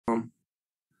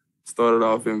Started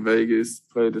off in Vegas,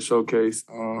 played the showcase,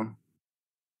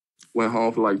 went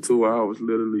home for like 2 hours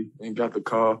literally, and got the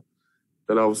call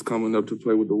that I was coming up to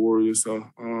play with the Warriors. So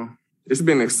it's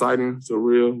been exciting,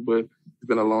 surreal, but it's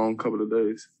been a long couple of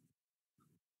days.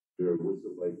 What's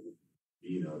it like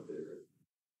being out there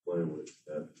playing with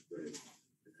Steph and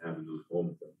having those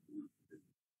moments?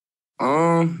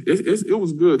 It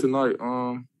was good tonight.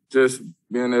 Just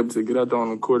being able to get out there on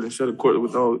the court and share the court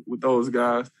with those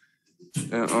guys.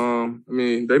 And I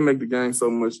mean, they make the game so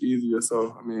much easier.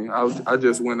 So I mean, I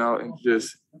just went out and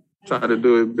just tried to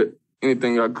do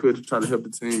anything I could to try to help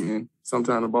the team. And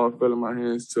sometimes the ball fell in my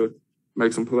hands to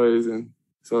make some plays. And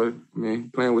so I mean,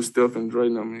 playing with Steph and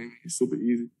Drayton, I mean, it's super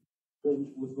easy. What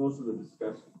was most of the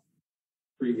discussion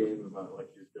pre-game about like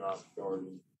your job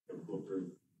starting and Booker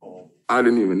Paul? I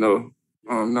didn't even know.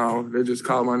 No, they just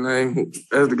called my name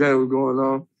as the game was going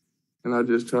on, and I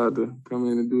just tried to come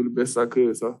in and do the best I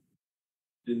could. So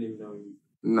didn't even know you.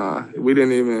 Nah, they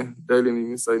didn't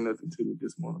even say nothing to me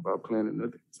this morning about playing or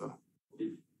nothing. So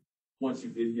once you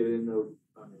did get in those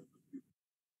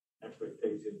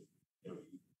expectations,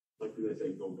 like do they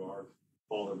say go guard,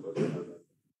 Paul and Booker?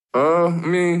 I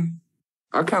mean,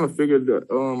 I kind of figured that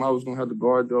I was gonna have to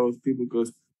guard those people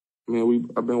because I mean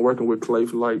I've been working with Clay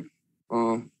for like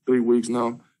 3 weeks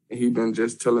now, and he's been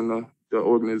just telling the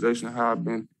organization how I've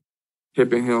been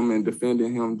helping him and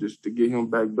defending him just to get him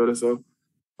back better. So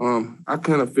I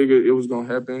kind of figured it was going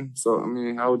to happen. So, I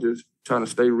mean, I was just trying to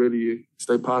stay ready,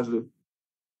 stay positive.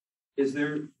 It's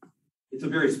a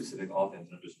very specific offense,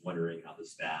 and I'm just wondering how the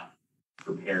staff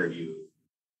prepared you.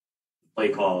 Play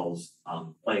calls,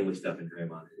 playing with Steph and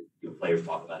Draymond, players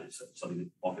talk about it. It's something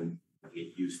that often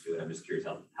get used to. And I'm just curious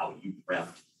how you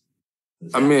prepped.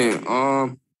 I mean,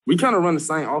 we kind of run the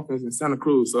same offense in Santa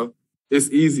Cruz, so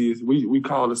it's easy. We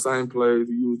call the same plays,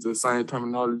 we use the same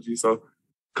terminology. So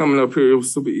coming up here, it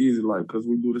was super easy, like, because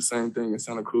we do the same thing in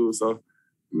Santa Cruz. So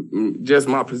just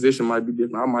my position might be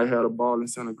different. I might have the ball in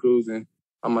Santa Cruz, and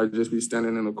I might just be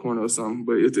standing in the corner or something.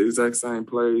 But it's the exact same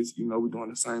plays. We're doing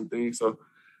the same thing. So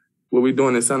what we're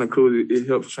doing in Santa Cruz, it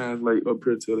helps translate up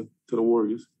here to the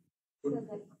Warriors. Did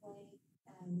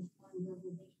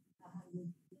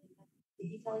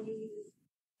he tell you he was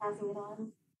passing it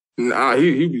on? Nah,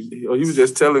 he was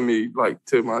just telling me,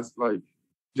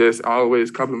 just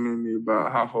always complimenting me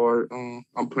about how hard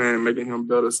I'm playing, making him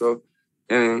better. So,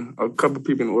 and a couple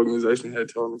people in the organization had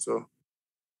told me so.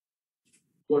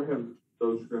 What have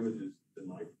those scrimmages been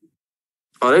like?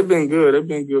 Oh, they've been good. They've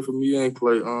been good for me and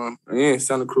Clay. And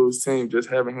Santa Cruz team, just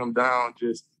having him down,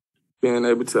 just being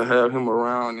able to have him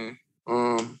around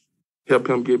and help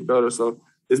him get better. So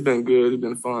it's been good. It's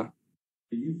been fun.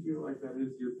 Do you feel like that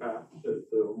is your path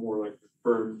to a more like a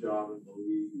firm job in the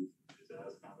league? Is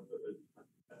that kind of a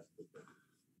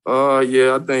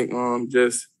yeah, I think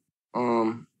just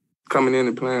coming in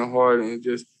and playing hard and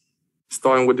just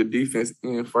starting with the defense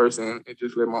in first and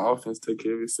just let my offense take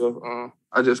care of itself.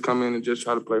 I just come in and just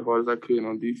try to play hard as I could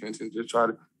on defense and just try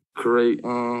to create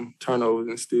turnovers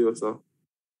and steals. So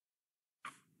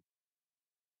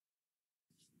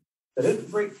that is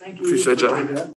great. Thank you. Appreciate y'all.